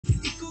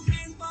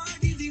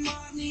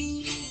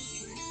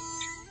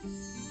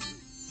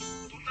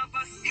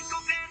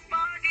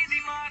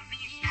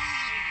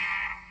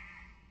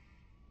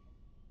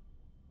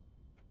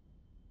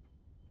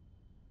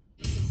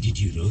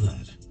know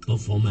that?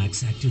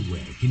 Performax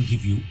Activewear can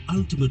give you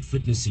ultimate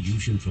fitness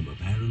solution from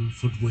apparel,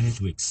 footwear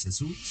to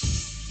accessories.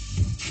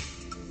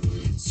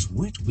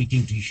 Sweat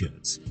wicking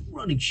t-shirts,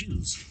 running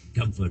shoes,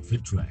 comfort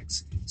fit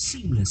tracks,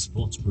 seamless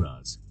sports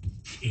bras.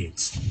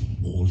 It's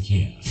all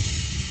here.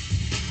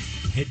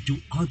 Head to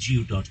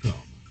rgu.com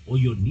or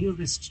your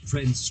nearest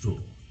trend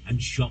store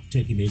and shop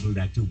tech-enabled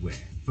activewear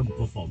from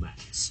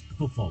Performax.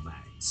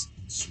 Performax.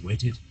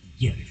 Sweat it,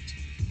 get it.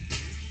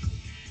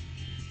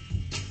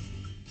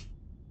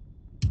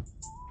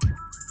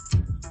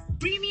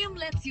 Premium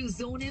lets you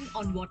zone in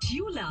on what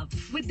you love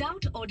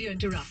without audio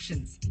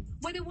interruptions.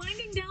 Whether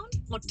winding down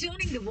or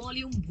turning the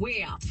volume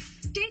way up,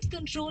 take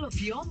control of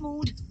your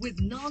mood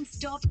with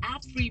non-stop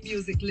ad-free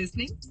music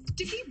listening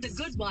to keep the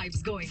good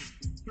vibes going.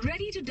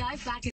 Ready to dive back